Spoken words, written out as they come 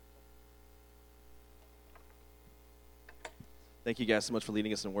Thank you guys so much for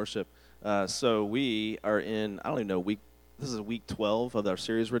leading us in worship. So we are in, I don't even know, this is week 12 of our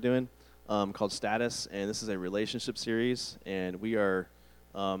series we're doing called Status, and this is a relationship series, and we are,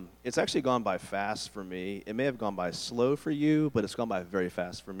 it's actually gone by fast for me. It may have gone by slow for you, but it's gone by very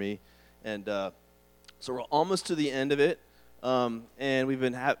fast for me. And so we're almost to the end of it, and we've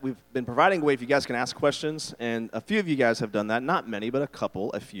been providing a way if you guys can ask questions, and a few of you guys have done that. Not many, but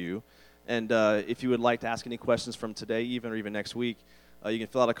a few. And if you would like to ask any questions from today or even next week, you can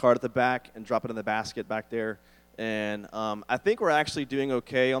fill out a card at the back and drop it in the basket back there. And I think we're actually doing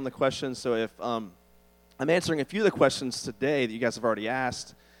okay on the questions. So if I'm answering a few of the questions today that you guys have already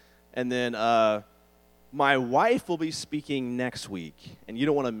asked, and then my wife will be speaking next week, and you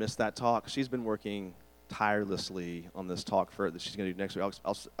don't want to miss that talk. She's been working tirelessly on this talk that she's going to do next week.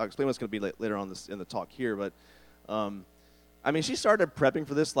 I'll explain what it's going to be later on in the talk here, but she started prepping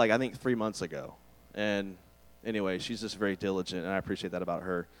for this, I think 3 months ago. And anyway, she's just very diligent, and I appreciate that about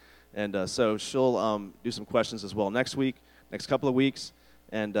her. And so she'll do some questions as well next couple of weeks.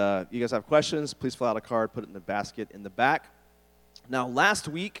 And you guys have questions, please fill out a card, put it in the basket in the back. Now, last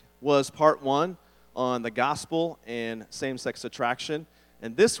week was part 1 on the gospel and same-sex attraction.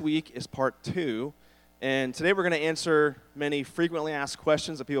 And this week is part 2. And today we're going to answer many frequently asked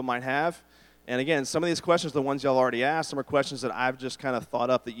questions that people might have. And again, some of these questions are the ones y'all already asked. Some are questions that I've just kind of thought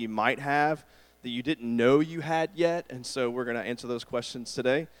up that you might have, that you didn't know you had yet. And so we're going to answer those questions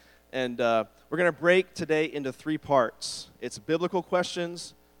today. And we're going to break today into 3 parts. It's biblical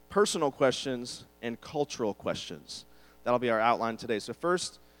questions, personal questions, and cultural questions. That'll be our outline today. So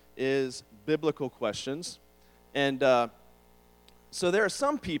first is biblical questions. And so there are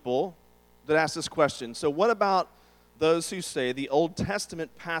some people that ask this question. So what about those who say the Old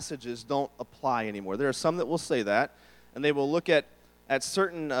Testament passages don't apply anymore? There are some that will say that, and they will look at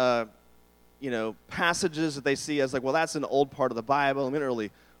certain passages that they see as well, that's an old part of the Bible, and we don't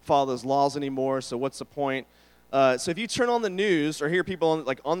really follow those laws anymore, so what's the point? So if you turn on the news or hear people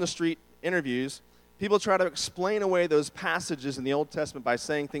on the street interviews, people try to explain away those passages in the Old Testament by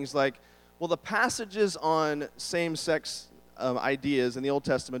saying things like, well, the passages on same-sex ideas in the Old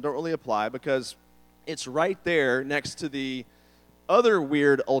Testament don't really apply because it's right there next to the other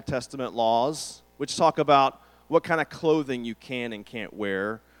weird Old Testament laws, which talk about what kind of clothing you can and can't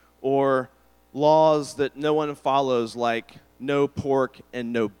wear, or laws that no one follows, like no pork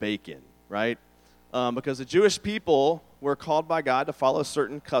and no bacon, right? Because the Jewish people were called by God to follow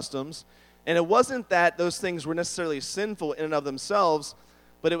certain customs, and it wasn't that those things were necessarily sinful in and of themselves,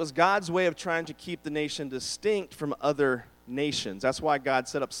 but it was God's way of trying to keep the nation distinct from other nations. That's why God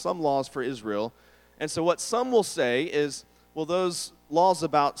set up some laws for Israel. And so what some will say is, well, those laws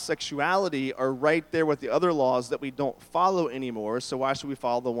about sexuality are right there with the other laws that we don't follow anymore, so why should we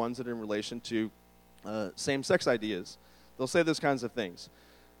follow the ones that are in relation to same-sex ideas? They'll say those kinds of things.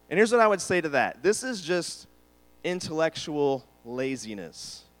 And here's what I would say to that. This is just intellectual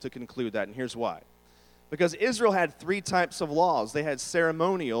laziness to conclude that, and here's why. Because Israel had 3 types of laws. They had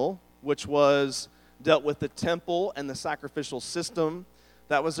ceremonial, which dealt with the temple and the sacrificial system.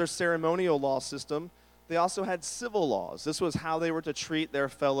 That was their ceremonial law system. They also had civil laws. This was how they were to treat their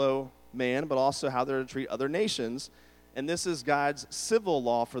fellow man, but also how they were to treat other nations. And this is God's civil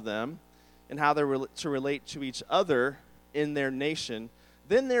law for them and how they're to relate to each other in their nation.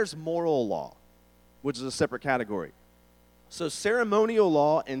 Then there's moral law, which is a separate category. So ceremonial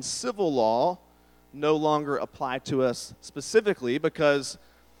law and civil law no longer apply to us specifically because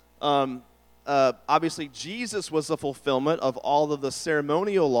obviously, Jesus was the fulfillment of all of the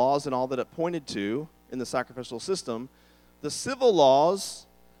ceremonial laws and all that it pointed to in the sacrificial system. The civil laws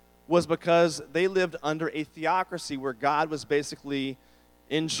was because they lived under a theocracy where God was basically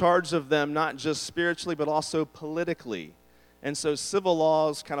in charge of them, not just spiritually, but also politically. And so civil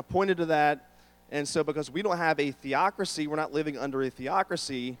laws kind of pointed to that. And so because we don't have a theocracy, we're not living under a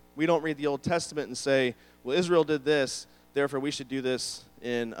theocracy, we don't read the Old Testament and say, well, Israel did this, therefore we should do this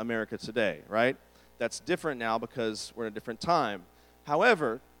in America today, right? That's different now because we're in a different time.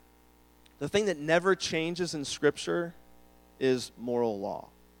 However, the thing that never changes in Scripture is moral law.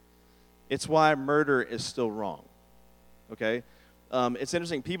 It's why murder is still wrong, okay? It's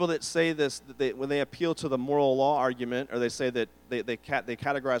interesting. People that say this, when they appeal to the moral law argument, or they say that they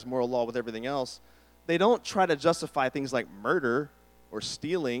categorize moral law with everything else, they don't try to justify things like murder or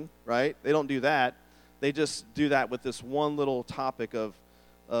stealing, right? They don't do that. They just do that with this one little topic of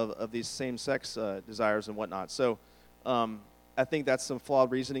these same-sex desires and whatnot. So I think that's some flawed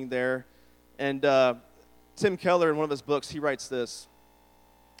reasoning there. And Tim Keller, in one of his books, he writes this: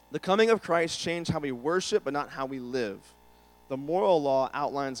 the coming of Christ changed how we worship, but not how we live. The moral law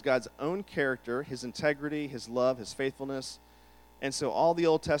outlines God's own character, his integrity, his love, his faithfulness. And so all the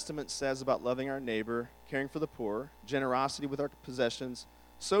Old Testament says about loving our neighbor, caring for the poor, generosity with our possessions,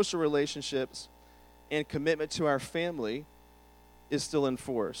 social relationships, and commitment to our family is still in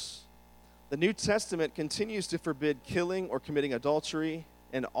force. The New Testament continues to forbid killing or committing adultery,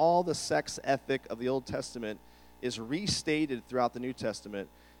 and all the sex ethic of the Old Testament is restated throughout the New Testament.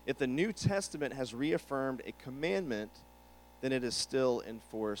 If the New Testament has reaffirmed a commandment, then it is still in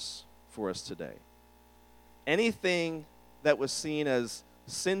force for us today. Anything that was seen as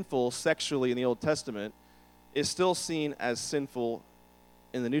sinful sexually in the Old Testament is still seen as sinful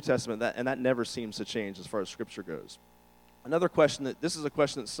in the New Testament, and that never seems to change as far as Scripture goes. Another question this is a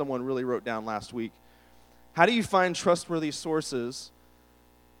question that someone really wrote down last week. How do you find trustworthy sources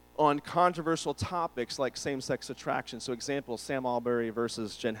on controversial topics like same-sex attraction? So example, Sam Allberry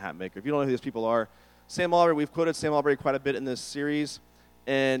versus Jen Hatmaker. If you don't know who these people are, Sam Allberry, we've quoted Sam Allberry quite a bit in this series,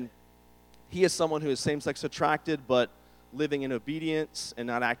 and he is someone who is same-sex attracted, but living in obedience and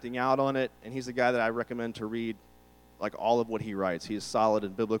not acting out on it, and he's a guy that I recommend to read like all of what he writes. He is solid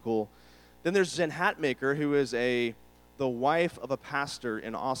and biblical. Then there's Jen Hatmaker, who is the wife of a pastor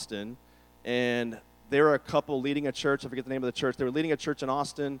in Austin, and they were a couple leading a church. I forget the name of the church. They were leading a church in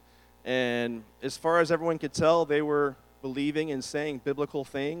Austin, and as far as everyone could tell, they were believing and saying biblical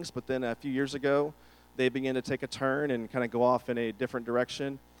things, but then a few years ago, they began to take a turn and kind of go off in a different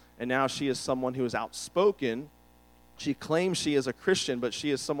direction, and now she is someone who is outspoken. She claims she is a Christian, but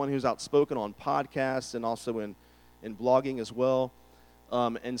she is someone who's outspoken on podcasts and also in blogging as well,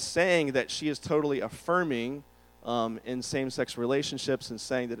 and saying that she is totally affirming in same-sex relationships and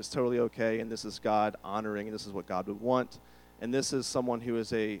saying that it's totally okay and this is God honoring and this is what God would want. And this is someone who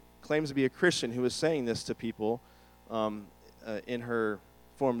claims to be a Christian who is saying this to people in her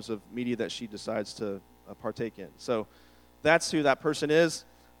forms of media that she decides to partake in. So that's who that person is.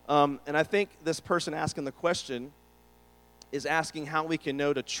 And I think this person asking the question is asking how we can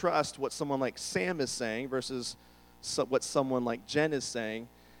know to trust what someone like Sam is saying versus what someone like Jen is saying.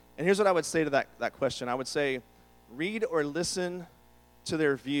 And here's what I would say to that question. I would say, read or listen to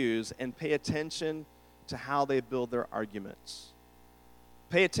their views and pay attention to how they build their arguments.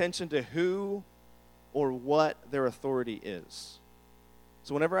 Pay attention to who or what their authority is.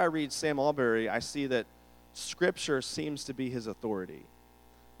 So whenever I read Sam Allberry, I see that Scripture seems to be his authority.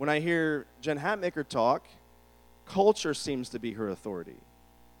 When I hear Jen Hatmaker talk, culture seems to be her authority.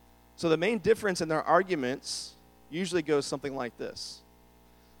 So the main difference in their arguments usually goes something like this.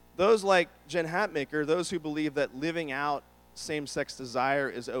 Those like Jen Hatmaker, those who believe that living out same-sex desire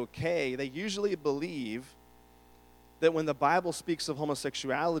is okay, they usually believe that when the Bible speaks of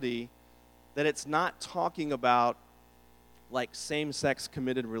homosexuality, that it's not talking about like same-sex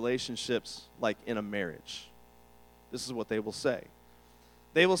committed relationships like in a marriage. This is what they will say.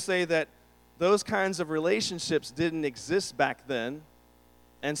 They will say that those kinds of relationships didn't exist back then,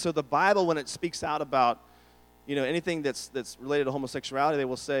 and so the Bible, when it speaks out about anything that's related to homosexuality, they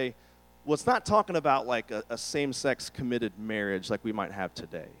will say, well, it's not talking about like a same-sex committed marriage like we might have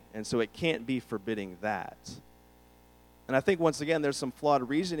today, and so it can't be forbidding that. And I think, once again, there's some flawed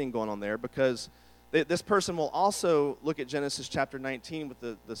reasoning going on there, because this person will also look at Genesis chapter 19 with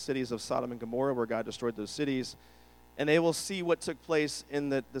the cities of Sodom and Gomorrah, where God destroyed those cities, and they will see what took place in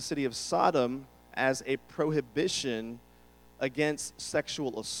the city of Sodom as a prohibition against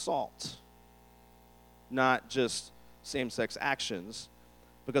sexual assault, not just same-sex actions,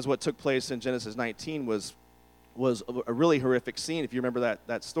 because what took place in Genesis 19 was a really horrific scene, if you remember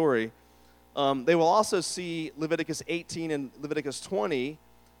that story. They will also see Leviticus 18 and Leviticus 20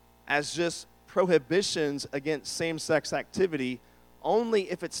 as just prohibitions against same-sex activity only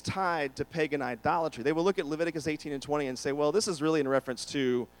if it's tied to pagan idolatry. They will look at Leviticus 18 and 20 and say, well, this is really in reference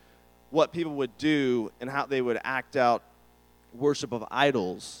to what people would do and how they would act out worship of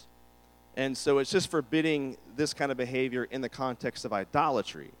idols. And so it's just forbidding this kind of behavior in the context of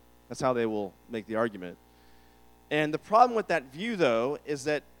idolatry. That's how they will make the argument. And the problem with that view, though, is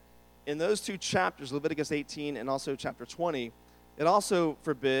that in those two chapters, Leviticus 18 and also chapter 20, it also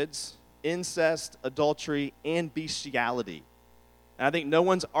forbids incest, adultery, and bestiality. And I think no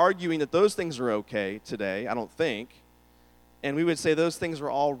one's arguing that those things are okay today, I don't think. And we would say those things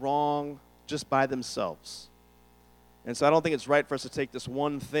are all wrong just by themselves. And so I don't think it's right for us to take this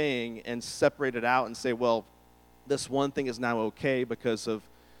one thing and separate it out and say, well, this one thing is now okay because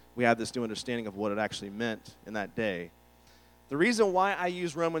we have this new understanding of what it actually meant in that day. The reason why I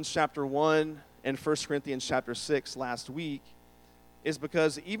used Romans chapter 1 and 1 Corinthians chapter 6 last week is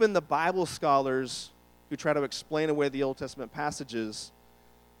because even the Bible scholars who try to explain away the Old Testament passages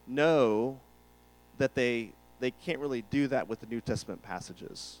know that they can't really do that with the New Testament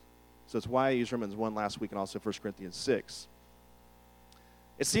passages. So it's why I used Romans 1 last week and also 1 Corinthians 6.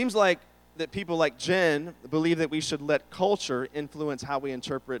 It seems like that people like Jen believe that we should let culture influence how we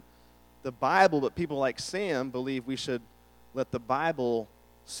interpret the Bible, but people like Sam believe we should let the Bible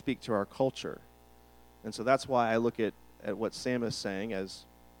speak to our culture. And so that's why I look at what Sam is saying as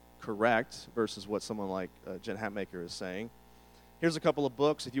correct versus what someone like Jen Hatmaker is saying. Here's a couple of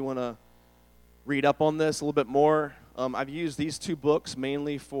books if you want to read up on this a little bit more. I've used these two books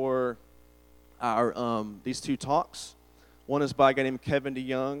mainly for our these two talks. One is by a guy named Kevin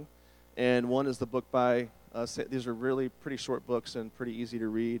DeYoung, and one is the book by, these are really pretty short books and pretty easy to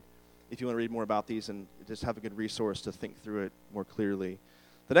read if you want to read more about these and just have a good resource to think through it more clearly.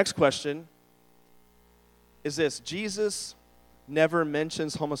 The next question is this: Jesus never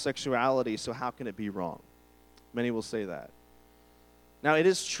mentions homosexuality, so how can it be wrong? Many will say that. Now, it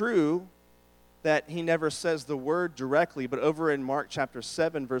is true that he never says the word directly, but over in Mark chapter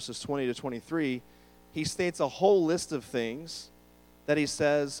 7, verses 20 to 23, he states a whole list of things that he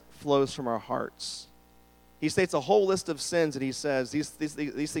says flows from our hearts. He states a whole list of sins that he says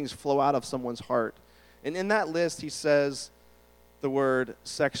these things flow out of someone's heart. And in that list, he says the word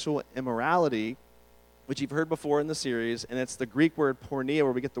sexual immorality, which you've heard before in the series, and it's the Greek word porneia,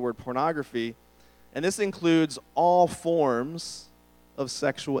 where we get the word pornography. And this includes all forms of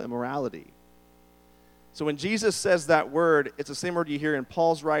sexual immorality. So when Jesus says that word, it's the same word you hear in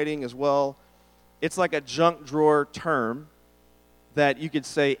Paul's writing as well. It's like a junk drawer term that you could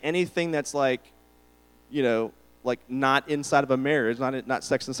say anything that's like, like not inside of a marriage, not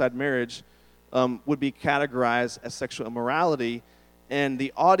sex inside marriage, would be categorized as sexual immorality. And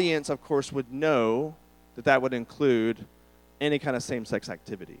the audience, of course, would know that would include any kind of same-sex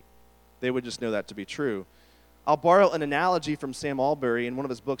activity. They would just know that to be true. I'll borrow an analogy from Sam Allberry. In one of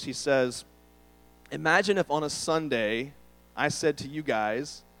his books, he says, imagine if on a Sunday I said to you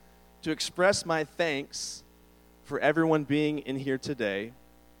guys, to express my thanks for everyone being in here today,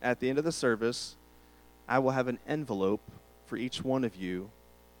 at the end of the service, I will have an envelope for each one of you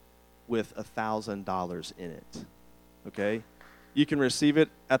with $1,000 in it. Okay? You can receive it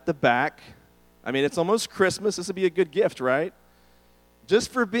at the back. I mean, it's almost Christmas. This would be a good gift, right? Just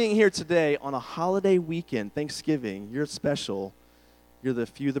for being here today on a holiday weekend, Thanksgiving, you're special. You're the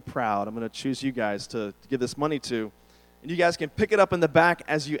few, the proud. I'm going to choose you guys to give this money to. And you guys can pick it up in the back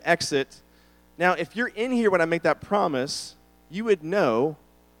as you exit. Now, if you're in here when I make that promise, you would know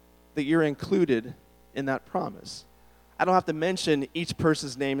that you're included in that promise. I don't have to mention each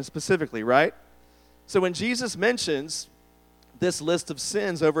person's name specifically, right? So when Jesus mentions this list of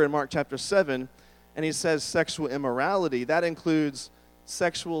sins over in Mark chapter 7, and he says sexual immorality, that includes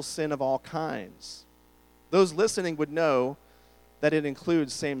sexual sin of all kinds. Those listening would know that it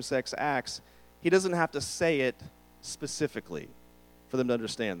includes same-sex acts. He doesn't have to say it specifically for them to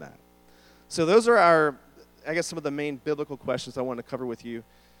understand that. So those are some of the main biblical questions I want to cover with you.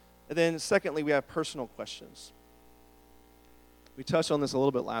 And then secondly, we have personal questions. We touched on this a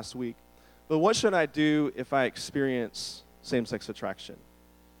little bit last week. But what should I do if I experience same-sex attraction?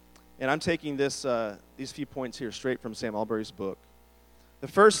 And I'm taking these few points here straight from Sam Allberry's book. The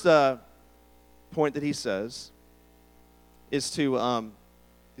first point that he says is to,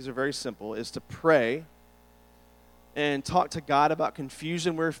 these are very simple, is to pray and talk to God about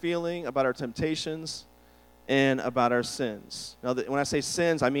confusion we're feeling, about our temptations, and about our sins. Now, when I say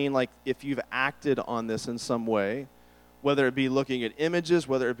sins, I mean like if you've acted on this in some way, whether it be looking at images,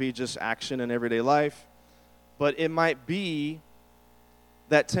 whether it be just action in everyday life, but it might be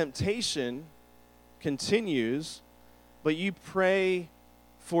that temptation continues, but you pray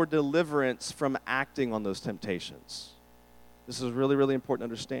for deliverance from acting on those temptations. This is really, really important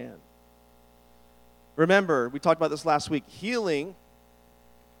to understand. Remember, we talked about this last week. Healing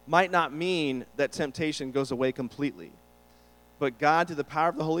might not mean that temptation goes away completely, but God, through the power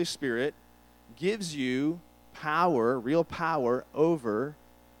of the Holy Spirit, gives you power, real power, over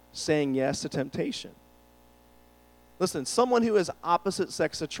saying yes to temptation. Listen, someone who is opposite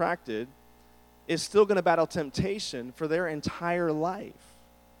sex attracted is still going to battle temptation for their entire life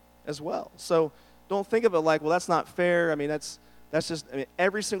as well. So don't think of it like, well, that's not fair. I mean, that's just,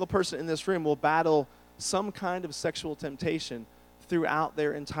 every single person in this room will battle some kind of sexual temptation throughout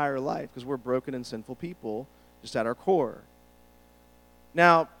their entire life because we're broken and sinful people just at our core.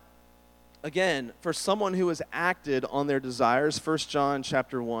 Now, again, for someone who has acted on their desires, 1 John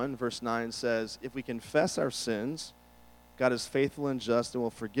chapter 1, verse 9 says, if we confess our sins, God is faithful and just and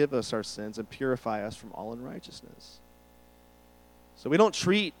will forgive us our sins and purify us from all unrighteousness. So we don't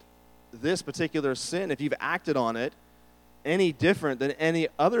treat this particular sin, if you've acted on it, any different than any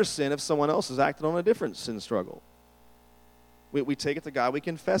other sin if someone else has acted on a different sin struggle. We take it to God, we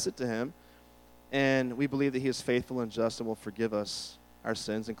confess it to him, and we believe that he is faithful and just and will forgive us our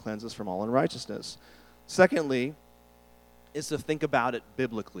sins and cleanse us from all unrighteousness. Secondly, is to think about it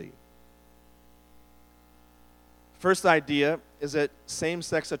biblically. First idea is that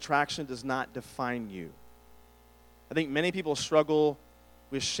same-sex attraction does not define you. I think many people struggle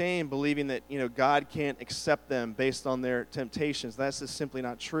with shame, believing that God can't accept them based on their temptations. That's just simply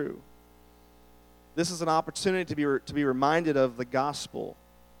not true. This is an opportunity to be reminded of the gospel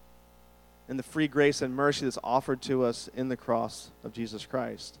and the free grace and mercy that's offered to us in the cross of Jesus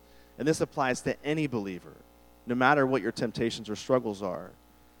Christ. And this applies to any believer, no matter what your temptations or struggles are.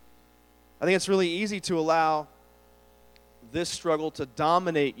 I think it's really easy to allow this struggle to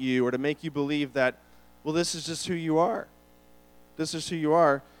dominate you or to make you believe that, well, this is just who you are. This is who you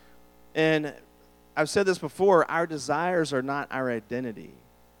are. And I've said this before, our desires are not our identity.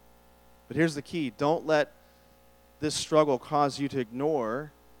 But here's the key. Don't let this struggle cause you to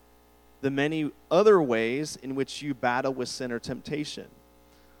ignore the many other ways in which you battle with sin or temptation.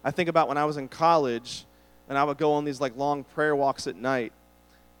 I think about when I was in college, and I would go on these long prayer walks at night,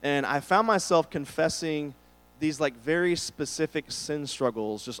 and I found myself confessing these very specific sin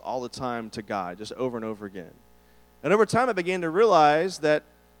struggles just all the time to God, just over and over again. And over time, I began to realize that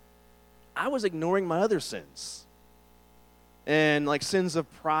I was ignoring my other sins. And sins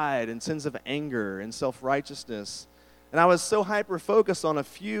of pride and sins of anger and self-righteousness. And I was so hyper-focused on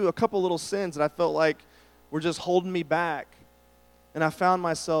a couple little sins that I felt like were just holding me back. And I found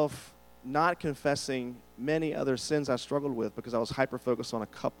myself not confessing many other sins I struggled with because I was hyper-focused on a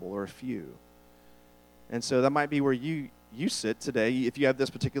couple or a few. And so that might be where you sit today. If you have this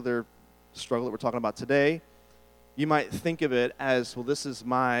particular struggle that we're talking about today, you might think of it as, well, this is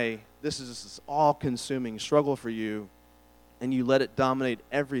this all-consuming struggle for you, and you let it dominate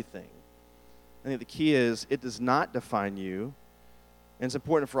everything. I think the key is it does not define you. And it's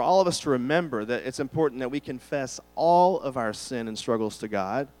important for all of us to remember that it's important that we confess all of our sin and struggles to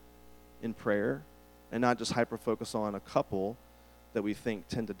God in prayer and not just hyper-focus on a couple that we think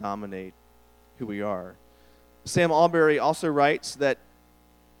tend to dominate who we are. Sam Albury also writes that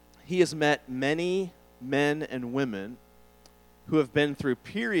he has met many men and women who have been through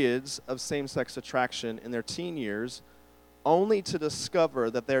periods of same-sex attraction in their teen years only to discover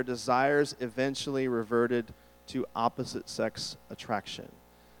that their desires eventually reverted to opposite-sex attraction.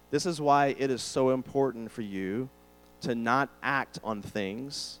 This is why it is so important for you to not act on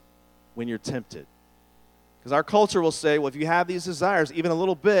things when you're tempted. Because our culture will say, well, if you have these desires, even a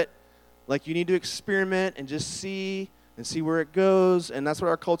little bit, you need to experiment and just see where it goes, and that's what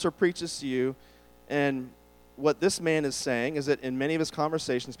our culture preaches to you. And what this man is saying is that in many of his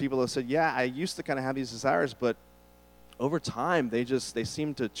conversations, people have said, yeah, I used to kind of have these desires, but over time, they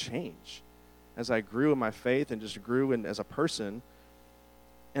seemed to change as I grew in my faith and just grew as a person.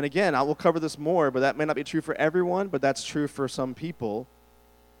 And again, I will cover this more, but that may not be true for everyone, but that's true for some people.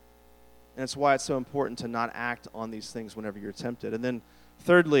 And it's why it's so important to not act on these things whenever you're tempted. And then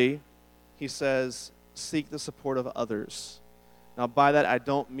thirdly, he says, seek the support of others. Now, by that, I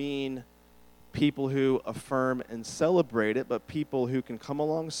don't mean people who affirm and celebrate it, but people who can come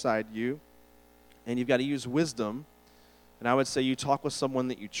alongside you, and you've got to use wisdom. And I would say you talk with someone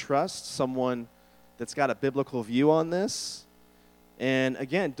that you trust, someone that's got a biblical view on this. And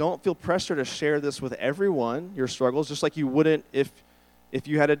again, don't feel pressure to share this with everyone, your struggles, just like you wouldn't if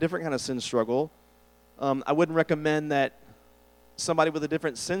you had a different kind of sin struggle. I wouldn't recommend that somebody with a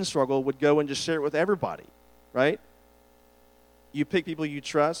different sin struggle would go and just share it with everybody, right? You pick people you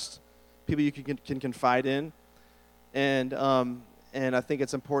trust, people you can confide in, and I think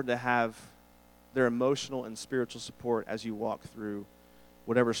it's important to have their emotional and spiritual support as you walk through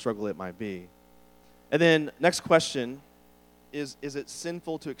whatever struggle it might be. And then next question is it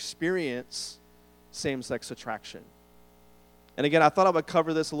sinful to experience same-sex attraction? And again, I thought I would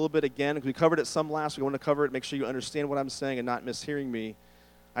cover this a little bit again, because we covered it some last week. I want to cover it, make sure you understand what I'm saying and not mishearing me.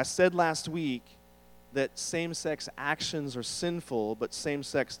 I said last week that same-sex actions are sinful, but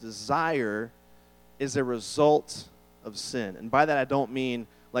same-sex desire is a result of sin. And by that, I don't mean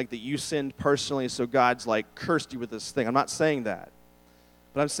that you sinned personally, so God's cursed you with this thing. I'm not saying that.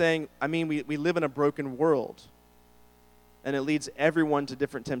 But I mean we live in a broken world, and it leads everyone to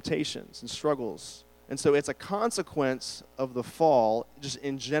different temptations and struggles. And so it's a consequence of the fall, just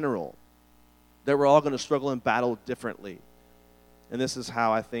in general, that we're all going to struggle and battle differently. And this is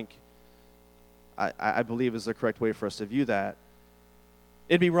how I think, I believe is the correct way for us to view that.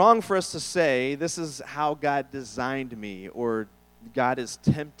 It'd be wrong for us to say, this is how God designed me, or God is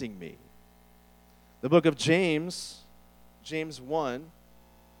tempting me. The book of James 1,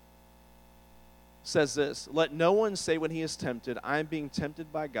 says this: let no one say when he is tempted, I am being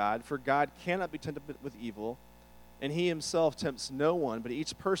tempted by God, for God cannot be tempted with evil, and he himself tempts no one, but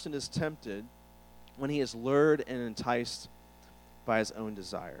each person is tempted when he is lured and enticed by his own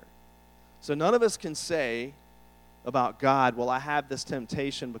desire. So none of us can say about God, well, I have this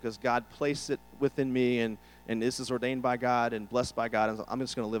temptation because God placed it within me, and this is ordained by God and blessed by God, and I'm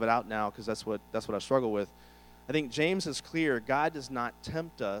just going to live it out now because that's what I struggle with. I think James is clear. God does not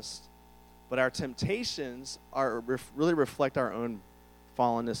tempt us, but our temptations really reflect our own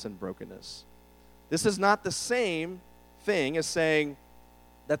fallenness and brokenness. This is not the same thing as saying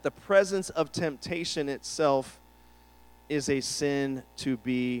that the presence of temptation itself is a sin to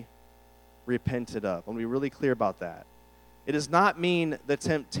be repented of. I want to be really clear about that. It does not mean the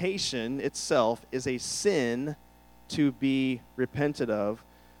temptation itself is a sin to be repented of,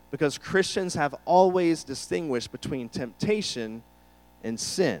 because Christians have always distinguished between temptation and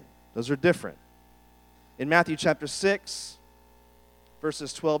sin. Those are different. In Matthew chapter 6,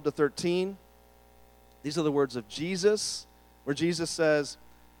 verses 12 to 13, these are the words of Jesus, where Jesus says,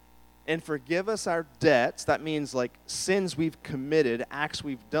 "And forgive us our debts," that means like sins we've committed, acts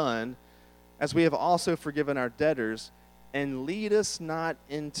we've done, "as we have also forgiven our debtors, and lead us not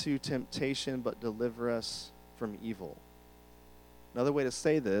into temptation, but deliver us from evil." Another way to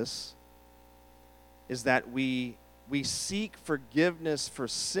say this is that we seek forgiveness for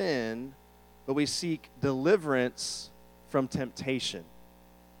sin, but we seek deliverance from temptation.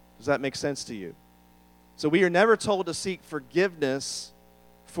 Does that make sense to you? So we are never told to seek forgiveness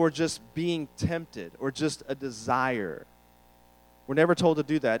for just being tempted or just a desire. We're never told to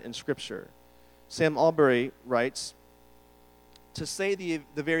do that in Scripture. Sam Allberry writes, "To say the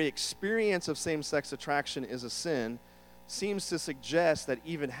very experience of same-sex attraction is a sin seems to suggest that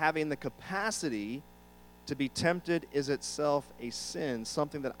even having the capacity to be tempted is itself a sin,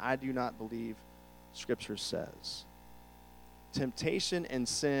 something that I do not believe Scripture says." Temptation and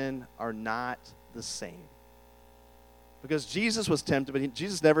sin are not the same. Because Jesus was tempted, but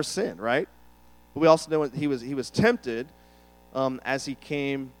Jesus never sinned, right? But we also know he was tempted as he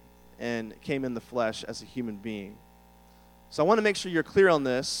came in the flesh as a human being. So I want to make sure you're clear on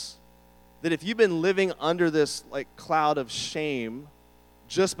this, that if you've been living under this like cloud of shame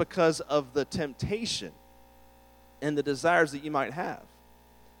just because of the temptation and the desires that you might have,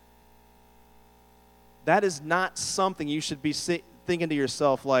 that is not something you should be thinking to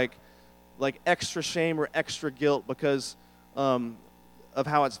yourself like extra shame or extra guilt because of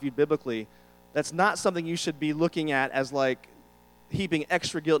how it's viewed biblically. That's not something you should be looking at as like heaping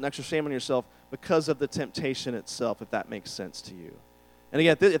extra guilt and extra shame on yourself because of the temptation itself, if that makes sense to you. And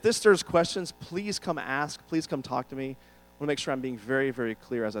again, if this stirs questions, please come ask. Please come talk to me. I want to make sure I'm being very, very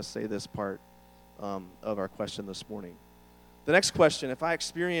clear as I say this part of our question this morning. The next question, if I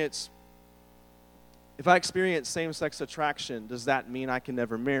experience same-sex attraction, does that mean I can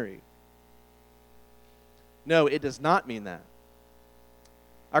never marry? No, it does not mean that.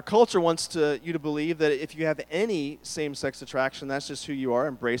 Our culture wants you to believe that if you have any same-sex attraction, that's just who you are.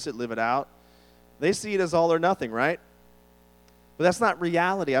 Embrace it, live it out. They see it as all or nothing, right? But that's not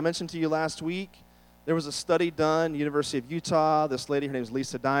reality. I mentioned to you last week, there was a study done, University of Utah. This lady, her name is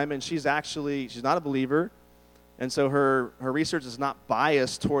Lisa Diamond. She's not a believer, and so her research is not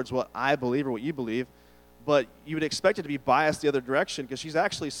biased towards what I believe or what you believe, but you would expect it to be biased the other direction because she's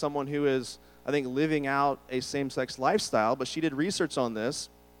actually someone who is, I think, living out a same-sex lifestyle. But she did research on this,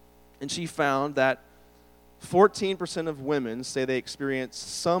 and she found that 14% of women say they experience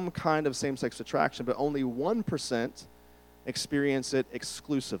some kind of same-sex attraction, but only 1% experience it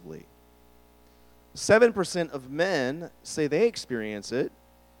exclusively. 7% of men say they experience it,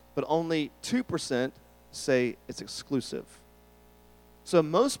 but only 2% say it's exclusive. So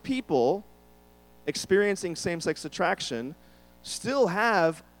most people experiencing same-sex attraction still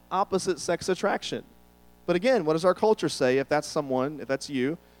have opposite sex attraction. But again, what does our culture say if that's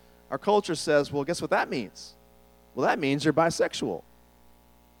you? Our culture says, well, guess what that means? Well, that means you're bisexual.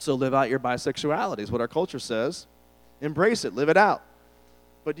 So live out your bisexuality is what our culture says. Embrace it, live it out.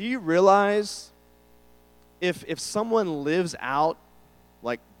 But do you realize if someone lives out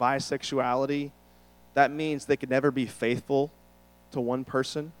like bisexuality, that means they could never be faithful to one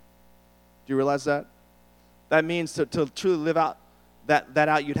person? Do you realize that? That means to truly live out that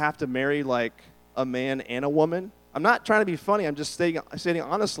out, you'd have to marry like a man and a woman. I'm not trying to be funny. I'm just stating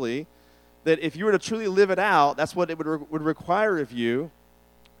honestly that if you were to truly live it out, that's what it would require of you,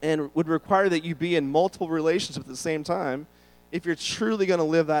 and would require that you be in multiple relationships at the same time if you're truly going to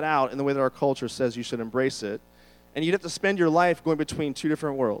live that out in the way that our culture says you should embrace it. And you'd have to spend your life going between two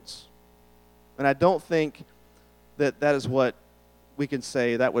different worlds. And I don't think that is what we can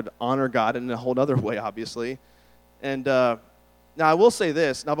say that would honor God in a whole other way, obviously. And now I will say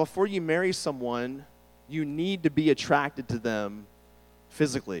this. Now, before you marry someone, you need to be attracted to them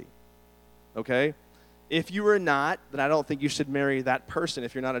physically, okay? If you are not, then I don't think you should marry that person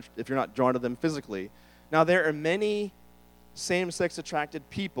if you're not drawn to them physically. Now, there are many same-sex attracted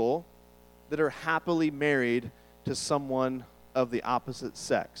people that are happily married to someone of the opposite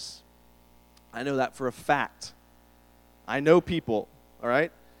sex. I know that for a fact. I know people, all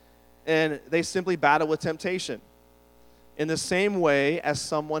right? And they simply battle with temptation in the same way as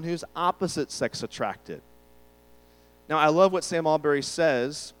someone who's opposite sex attracted. Now, I love what Sam Allberry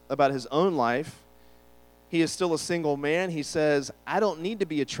says about his own life. He is still a single man. He says, I don't need to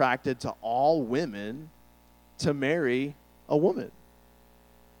be attracted to all women to marry a woman.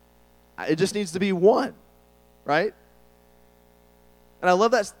 It just needs to be one, right? And I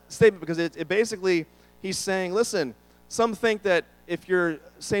love that statement because it basically, he's saying, listen, some think that if you're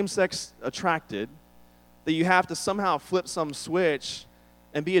same-sex attracted, that you have to somehow flip some switch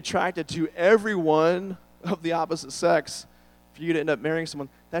and be attracted to everyone of the opposite sex for you to end up marrying someone.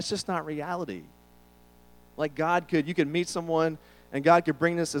 That's just not reality. Like you could meet someone and God could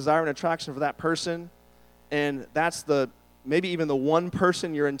bring this desire and attraction for that person, and that's maybe even the one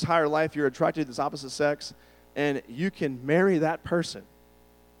person your entire life you're attracted to this opposite sex, and you can marry that person.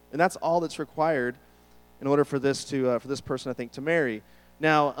 And that's all that's required in order for this person, I think, to marry.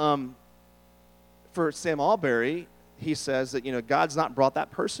 Now, for Sam Allberry, he says that, God's not brought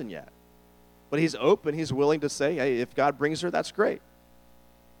that person yet. But he's open, he's willing to say, hey, if God brings her, that's great.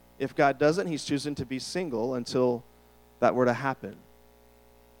 If God doesn't, he's choosing to be single until that were to happen.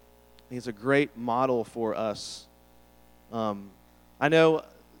 He's a great model for us. I know,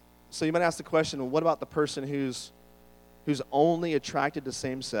 so you might ask the question, well, what about the person who's only attracted to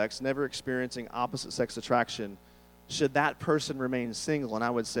same sex, never experiencing opposite sex attraction? Should that person remain single? And I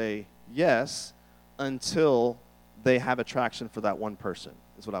would say yes, until they have attraction for that one person,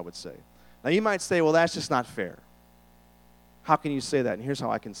 is what I would say. Now you might say, well, that's just not fair. How can you say that? And here's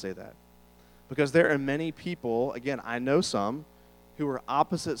how I can say that. Because there are many people, again, I know some, who are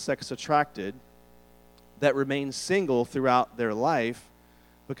opposite sex attracted that remain single throughout their life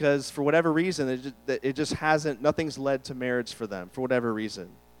because for whatever reason, nothing's led to marriage for them, for whatever reason.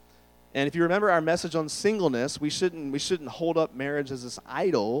 And if you remember our message on singleness, we shouldn't hold up marriage as this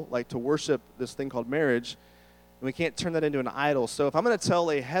idol, like to worship this thing called marriage, and we can't turn that into an idol. So if I'm going to tell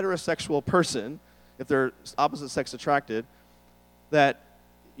a heterosexual person, if they're opposite sex attracted, that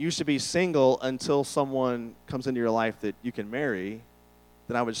you should be single until someone comes into your life that you can marry,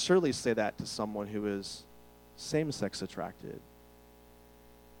 then I would surely say that to someone who is same-sex attracted.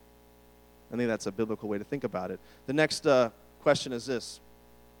 I think that's a biblical way to think about it. The next question is this.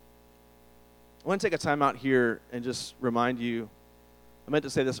 I want to take a time out here and just remind you, I meant to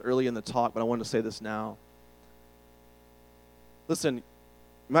say this early in the talk, but I want to say this now. Listen, you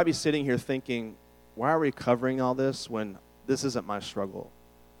might be sitting here thinking, why are we covering all this when this isn't my struggle?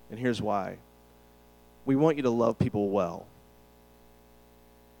 And here's why. We want you to love people well.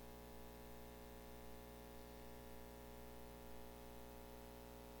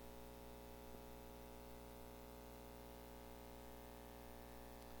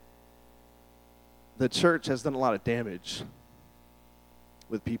 The church has done a lot of damage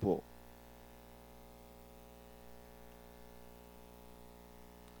with people.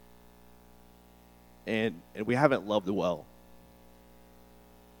 And we haven't loved well.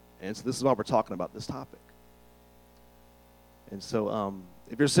 And so this is why we're talking about this topic. And so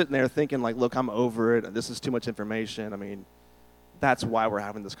if you're sitting there thinking like, look, I'm over it, this is too much information, I mean, that's why we're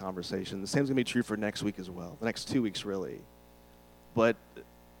having this conversation. The same's going to be true for next week as well, the next 2 weeks really. But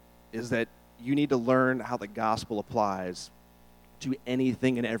is that you need to learn how the gospel applies to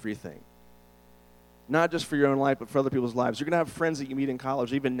anything and everything. Not just for your own life, but for other people's lives. You're going to have friends that you meet in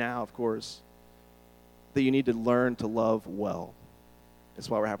college, even now, of course, that you need to learn to love well. That's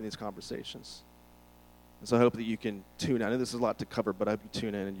why we're having these conversations. And so I hope that you can tune in. I know this is a lot to cover, but I hope you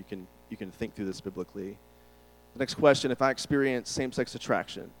tune in and you can think through this biblically. The next question, if I experience same-sex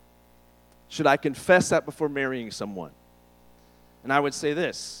attraction, should I confess that before marrying someone? And I would say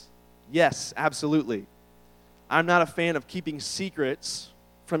this. Yes, absolutely. I'm not a fan of keeping secrets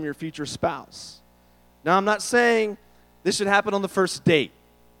from your future spouse. Now, I'm not saying this should happen on the first date,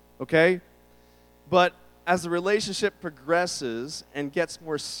 okay? But as the relationship progresses and gets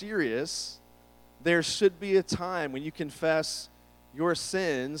more serious, there should be a time when you confess your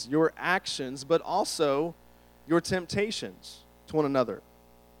sins, your actions, but also your temptations to one another.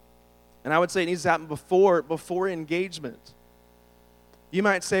 And I would say it needs to happen before engagement. You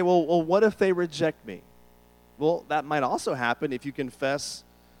might say, well, what if they reject me? Well, that might also happen if you confess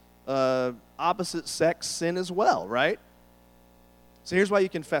opposite sex sin as well, right? So here's why you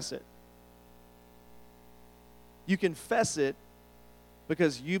confess it. You confess it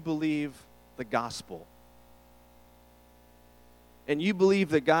because you believe the gospel. And you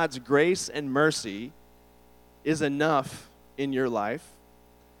believe that God's grace and mercy is enough in your life.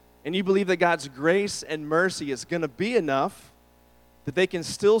 And you believe that God's grace and mercy is going to be enough that they can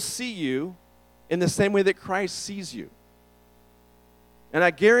still see you in the same way that Christ sees you. And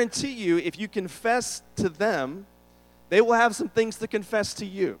I guarantee you, if you confess to them, they will have some things to confess to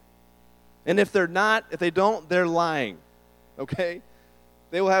you. And if they don't, they're lying, okay?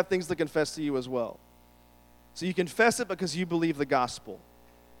 They will have things to confess to you as well. So you confess it because you believe the gospel.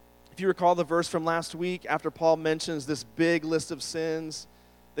 If you recall the verse from last week, after Paul mentions this big list of sins,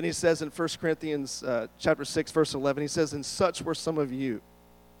 then he says in 1 Corinthians chapter 6, verse 11, he says, "And such were some of you.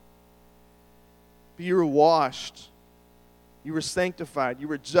 But you were washed, you were sanctified, you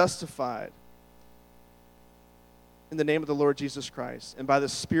were justified in the name of the Lord Jesus Christ and by the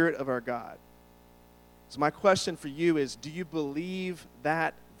Spirit of our God." So my question for you is, do you believe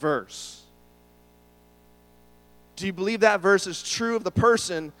that verse? Do you believe that verse is true of the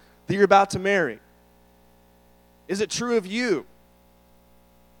person that you're about to marry? Is it true of you?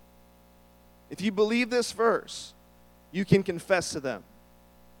 If you believe this verse, you can confess to them.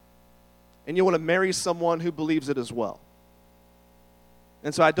 And you want to marry someone who believes it as well.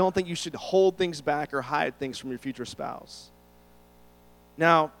 And so I don't think you should hold things back or hide things from your future spouse.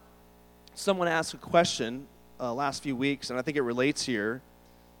 Now, someone asked a question last few weeks, and I think it relates here.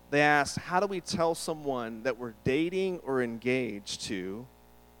 They asked, how do we tell someone that we're dating or engaged to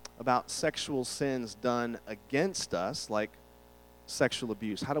about sexual sins done against us, like sexual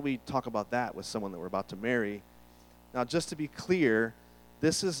abuse? How do we talk about that with someone that we're about to marry? Now, just to be clear,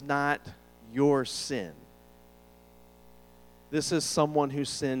 this is not your sin. This is someone who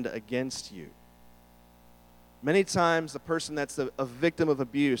sinned against you. Many times, the person that's a victim of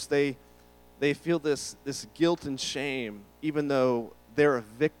abuse, they feel this guilt and shame, even though they're a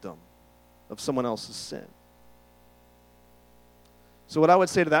victim of someone else's sin. So what I would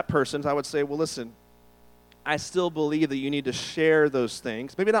say to that person is I would say, well, listen, I still believe that you need to share those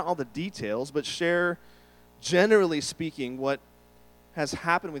things. Maybe not all the details, but share, generally speaking, what has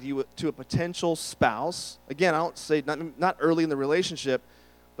happened with you to a potential spouse. Again, I don't say not early in the relationship,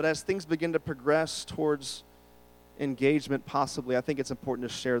 but as things begin to progress towards engagement, possibly, I think it's important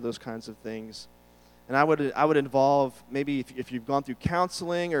to share those kinds of things. And I would involve, maybe if you've gone through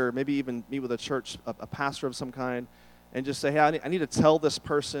counseling, or maybe even meet with a church, a pastor of some kind, and just say, hey, I need to tell this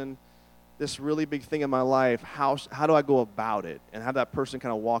person this really big thing in my life. How do I go about it? And have that person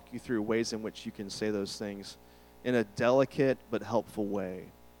kind of walk you through ways in which you can say those things in a delicate but helpful way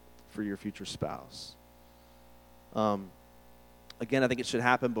for your future spouse. Again, I think it should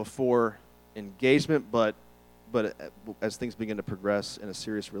happen before engagement, but as things begin to progress in a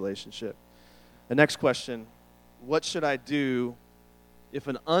serious relationship. The next question, what should I do if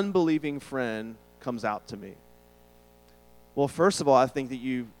an unbelieving friend comes out to me? Well, first of all, I think that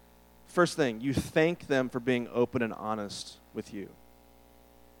you thank them for being open and honest with you,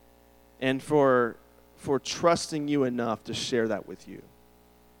 and for trusting you enough to share that with you.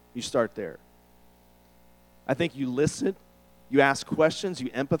 You start there. I think you listen, you ask questions, you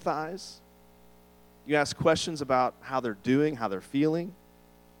empathize. You ask questions about how they're doing, how they're feeling.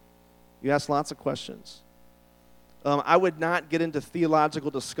 You ask lots of questions. I would not get into theological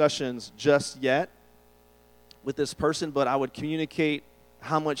discussions just yet with this person, but I would communicate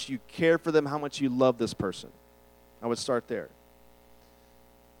how much you care for them, how much you love this person. I would start there.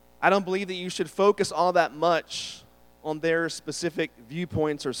 I don't believe that you should focus all that much on their specific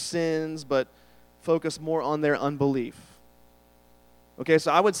viewpoints or sins, but focus more on their unbelief. Okay,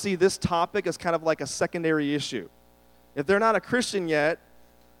 so I would see this topic as kind of like a secondary issue. If they're not a Christian yet,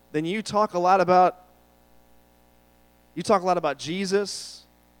 then you talk a lot about Jesus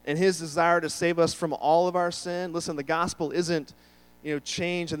and his desire to save us from all of our sin. Listen, the gospel isn't,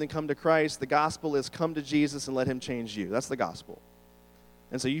 change and then come to Christ. The gospel is come to Jesus and let him change you. That's the gospel.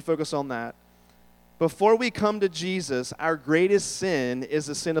 And so you focus on that. Before we come to Jesus, our greatest sin is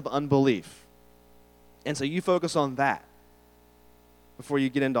the sin of unbelief. And so you focus on that before you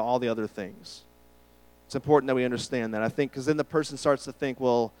get into all the other things. It's important that we understand that, I think, because then the person starts to think,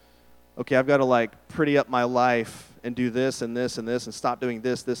 well, okay, I've got to pretty up my life and do this and this and this and stop doing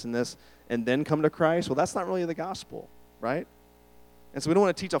this, this and this, and then come to Christ. Well, that's not really the gospel, right? And so we don't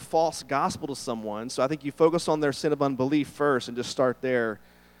want to teach a false gospel to someone. So I think you focus on their sin of unbelief first and just start there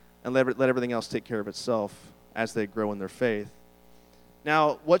and let everything else take care of itself as they grow in their faith.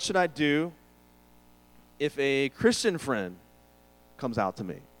 Now, what should I do if a Christian friend comes out to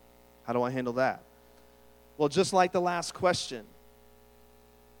me? How do I handle that? Well, just like the last question,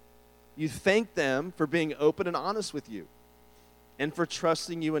 You thank them for being open and honest with you and for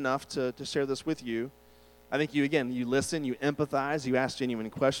trusting you enough to share this with you. I think you listen, you empathize, you ask genuine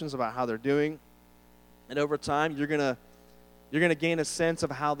questions about how they're doing. And over time, you're gonna gain a sense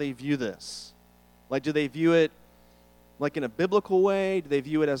of how they view this. Like, do they view it like in a biblical way? Do they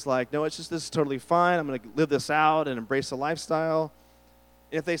view it as like, no, this is totally fine. I'm going to live this out and embrace a lifestyle.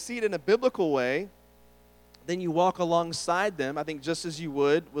 And if they see it in a biblical way, then you walk alongside them, I think just as you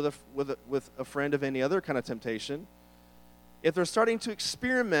would with a friend of any other kind of temptation. If they're starting to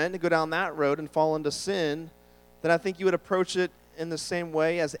experiment and go down that road and fall into sin, then I think you would approach it in the same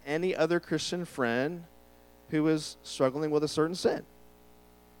way as any other Christian friend who is struggling with a certain sin.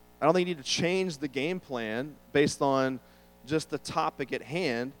 I don't think you need to change the game plan based on just the topic at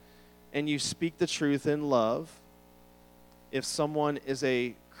hand, and you speak the truth in love. If someone is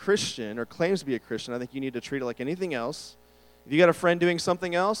a Christian or claims to be a Christian, I think you need to treat it like anything else. If you got a friend doing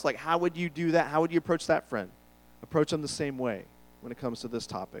something else, like how would you do that? How would you approach that friend? Approach them the same way when it comes to this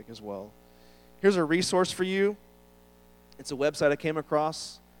topic as well. Here's a resource for you. It's a website I came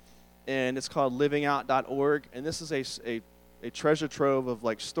across, and it's called livingout.org, and this is a treasure trove of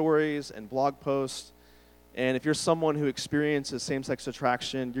like stories and blog posts. And if you're someone who experiences same-sex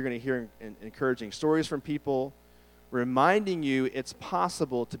attraction, you're going to hear encouraging stories from people reminding you it's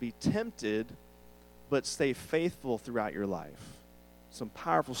possible to be tempted but stay faithful throughout your life. Some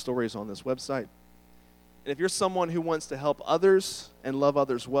powerful stories on this website. And if you're someone who wants to help others and love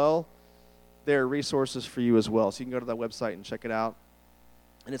others well, there are resources for you as well. So you can go to that website and check it out.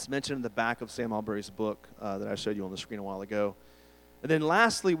 And it's mentioned in the back of Sam Albury's book that I showed you on the screen a while ago. And then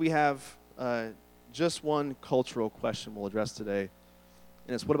lastly, we have just one cultural question we'll address today.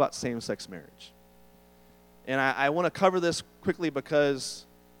 And it's, what about same-sex marriage? And I want to cover this quickly because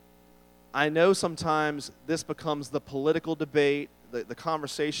I know sometimes this becomes the political debate, the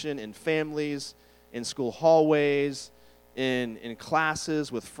conversation in families, in school hallways, in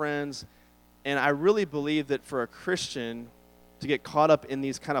classes with friends. And I really believe that for a Christian to get caught up in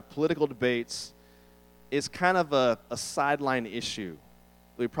these kind of political debates is kind of a sideline issue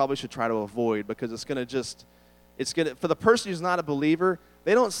that we probably should try to avoid, because it's going to, for the person who's not a believer,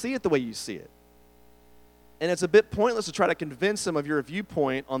 they don't see it the way you see it. And it's a bit pointless to try to convince them of your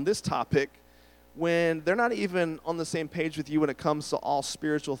viewpoint on this topic when they're not even on the same page with you when it comes to all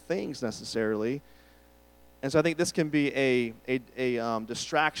spiritual things necessarily. And so I think this can be a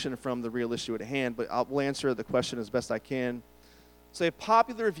distraction from the real issue at hand, but we'll answer the question as best I can. So a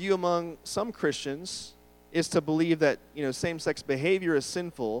popular view among some Christians is to believe that, same-sex behavior is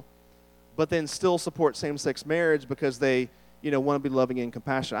sinful, but then still support same-sex marriage because they, want to be loving and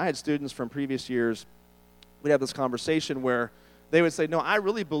compassionate. I had students from previous years, we'd have this conversation where they would say, no, I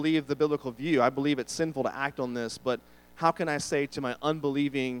really believe the biblical view. I believe it's sinful to act on this, but how can I say to my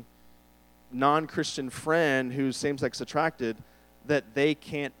unbelieving non-Christian friend who's same-sex attracted that they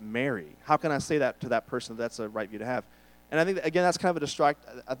can't marry? How can I say that to that person that's a right view to have? And I think, again, that's kind of a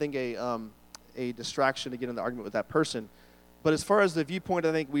distraction to get in the argument with that person. But as far as the viewpoint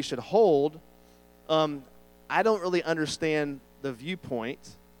I think we should hold, I don't really understand the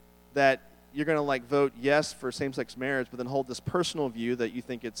viewpoint that you're going to vote yes for same-sex marriage, but then hold this personal view that you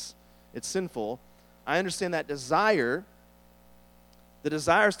think it's sinful. I understand that desire. The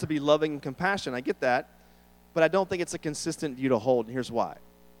desire is to be loving and compassionate. I get that, but I don't think it's a consistent view to hold, and here's why.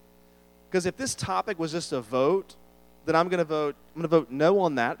 Because if this topic was just a vote, then I'm going to vote no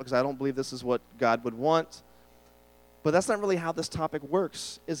on that because I don't believe this is what God would want. But that's not really how this topic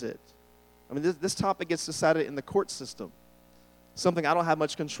works, is it? I mean, this topic gets decided in the court system, something I don't have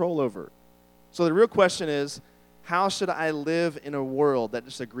much control over. So the real question is, how should I live in a world that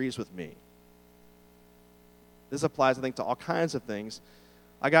disagrees with me? This applies, I think, to all kinds of things.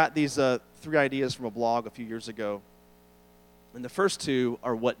 I got these 3 ideas from a blog a few years ago, and the first 2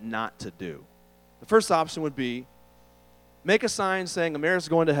 are what not to do. The first option would be, make a sign saying America's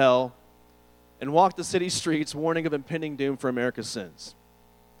going to hell, and walk the city streets warning of impending doom for America's sins.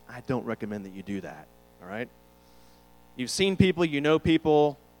 I don't recommend that you do that, all right? You've seen people, you know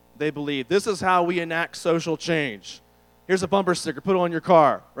people, they believe this is how we enact social change. Here's a bumper sticker, put it on your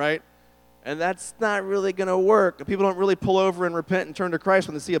car, right? And that's not really going to work. People don't really pull over and repent and turn to Christ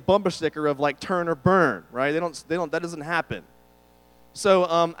when they see a bumper sticker of turn or burn, right? They don't. That doesn't happen. So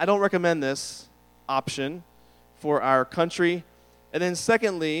I don't recommend this option for our country. And then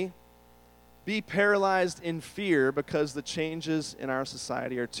secondly, be paralyzed in fear because the changes in our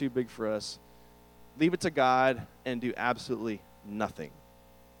society are too big for us. Leave it to God and do absolutely nothing.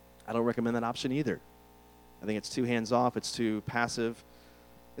 I don't recommend that option either. I think it's too hands-off. It's too passive.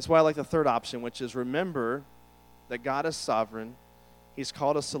 It's why I like the third option, which is remember that God is sovereign He's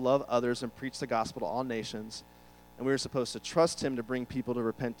called us to love others and preach the gospel to all nations, and we are supposed to trust him to bring people to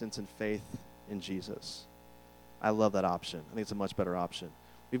repentance and faith in Jesus. I love that option. I think it's a much better option.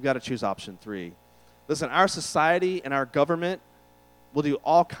 We've got to choose option 3. Listen, our society and our government will do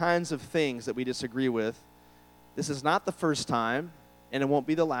all kinds of things that we disagree with. This is not the first time, and it won't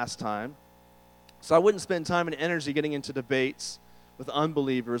be the last time. So I wouldn't spend time and energy getting into debates with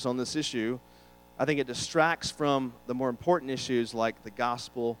unbelievers on this issue. I think it distracts from the more important issues like the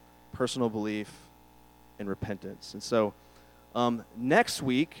gospel, personal belief, and repentance. And so next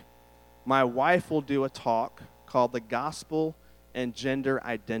week, my wife will do a talk called The Gospel and Gender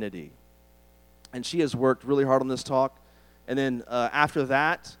Identity. And she has worked really hard on this talk. And then after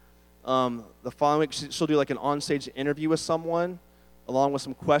that, the following week, she'll do like an onstage interview with someone, along with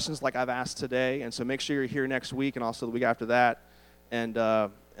some questions like I've asked today. And so make sure you're here next week and also the week after that. And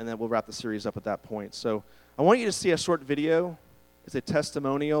then we'll wrap the series up at that point. So I want you to see a short video. It's a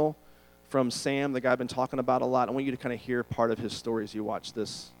testimonial from Sam, the guy I've been talking about a lot. I want you to kind of hear part of his story as you watch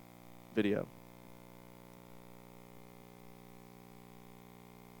this video.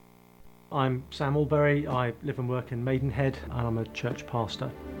 I'm Sam Albury. I live and work in Maidenhead, and I'm a church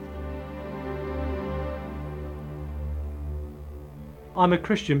pastor. I'm a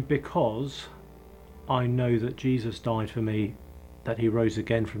Christian because I know that Jesus died for me, that he rose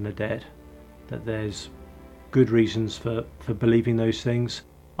again from the dead, that there's good reasons for believing those things.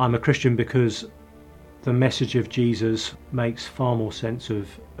 I'm a Christian because the message of Jesus makes far more sense of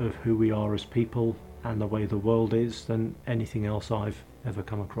who we are as people and the way the world is than anything else I've ever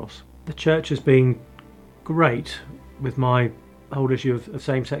come across. The church has been great with my whole issue of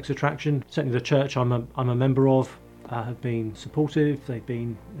same-sex attraction. Certainly the church I'm a member of have been supportive, they've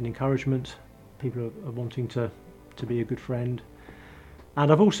been an encouragement. People are wanting to be a good friend.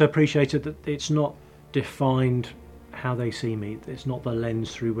 And I've also appreciated that it's not defined how they see me. It's not the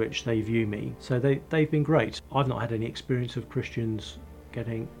lens through which they view me. So they've been great. I've not had any experience of Christians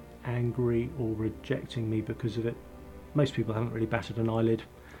getting angry or rejecting me because of it. Most people haven't really batted an eyelid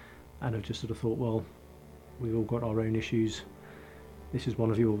and have just sort of thought, well, we've all got our own issues. This is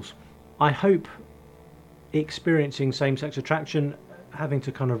one of yours. I hope experiencing same-sex attraction, having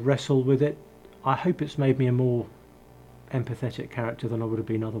to kind of wrestle with it, I hope it's made me a more empathetic character than I would have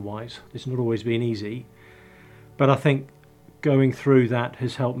been otherwise. It's not always been easy, but I think going through that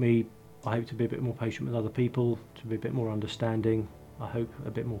has helped me, I hope, to be a bit more patient with other people, to be a bit more understanding, I hope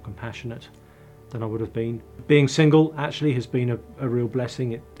a bit more compassionate than I would have been. Being single actually has been a real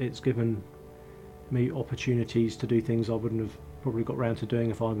blessing. It's given me opportunities to do things I wouldn't have probably got round to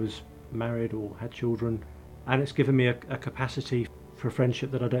doing if I was married or had children, and it's given me a capacity for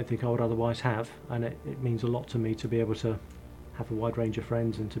friendship that I don't think I would otherwise have, and it means a lot to me to be able to have a wide range of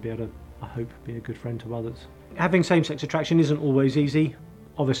friends and to be able to, I hope, be a good friend to others. Having same-sex attraction isn't always easy.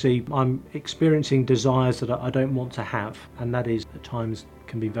 Obviously I'm experiencing desires that I don't want to have, and that is at times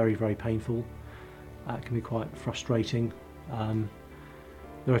can be very, very painful. It can be quite frustrating.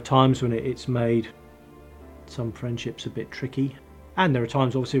 There are times when it's made some friendships a bit tricky, and there are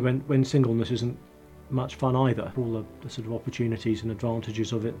times obviously when singleness isn't much fun either. For all the sort of opportunities and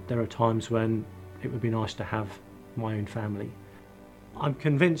advantages of it, there are times when it would be nice to have my own family. I'm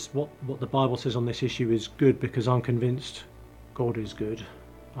convinced what the Bible says on this issue is good because I'm convinced God is good.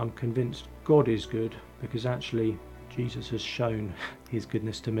 I'm convinced God is good because actually Jesus has shown his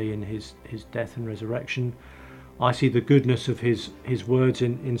goodness to me in his death and resurrection. I see the goodness of his words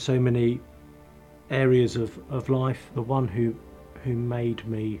in so many areas of life. The one who made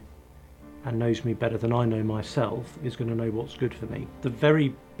me and knows me better than I know myself is going to know what's good for me. The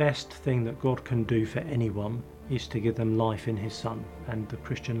very best thing that God can do for anyone is to give them life in his Son, and the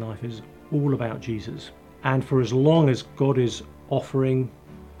Christian life is all about Jesus. And for as long as God is offering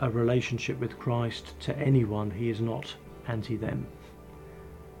a relationship with Christ to anyone, he is not anti them.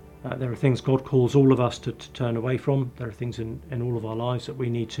 There are things God calls all of us to turn away from. There are things in all of our lives that we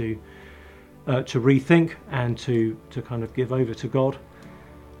need to rethink and to kind of give over to God.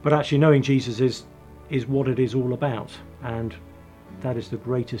 But actually knowing Jesus is what it is all about, and that is the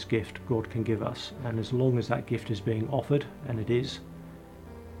greatest gift God can give us. And as long as that gift is being offered, and it is,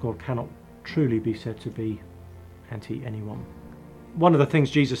 God cannot truly be said to be anti anyone. One of the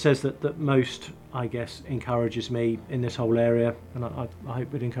things Jesus says that most, I guess, encourages me in this whole area, and I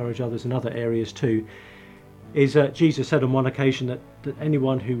hope would encourage others in other areas too, is that Jesus said on one occasion that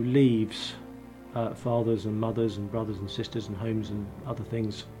anyone who leaves fathers and mothers and brothers and sisters and homes and other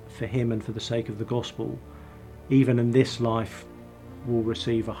things for him and for the sake of the gospel, even in this life, will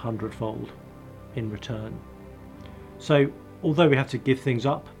receive 100-fold in return. So although we have to give things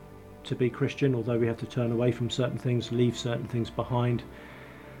up to be Christian, although we have to turn away from certain things, leave certain things behind.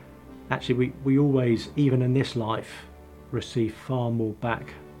 Actually, we always, even in this life, receive far more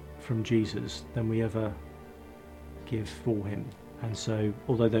back from Jesus than we ever give for him. And so,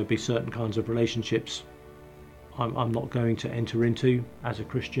 although there'll be certain kinds of relationships I'm not going to enter into as a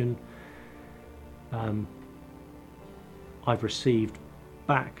Christian, I've received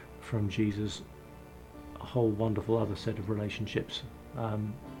back from Jesus a whole wonderful other set of relationships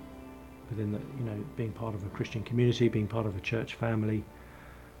within the, being part of a Christian community, being part of a church family,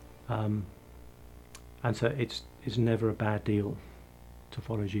 and so it's never a bad deal to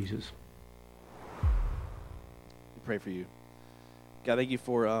follow Jesus. We pray for you. God, thank you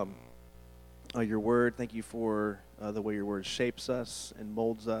for your word. Thank you for the way your word shapes us and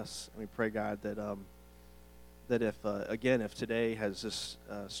molds us. And we pray, God, that if today has just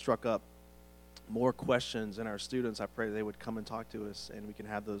struck up more questions in our students, I pray they would come and talk to us and we can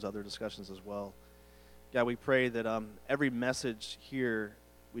have those other discussions as well. God, we pray that every message here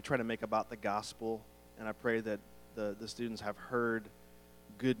we try to make about the gospel, and I pray that the students have heard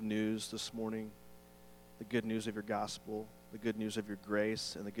good news this morning, the good news of your gospel, the good news of your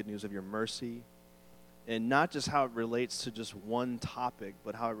grace, and the good news of your mercy, and not just how it relates to just one topic,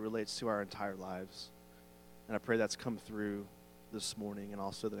 but how it relates to our entire lives. And I pray that's come through this morning and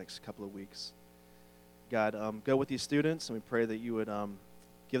also the next couple of weeks. God, go with these students, and we pray that you would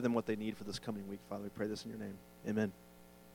give them what they need for this coming week, Father. We pray this in your name. Amen.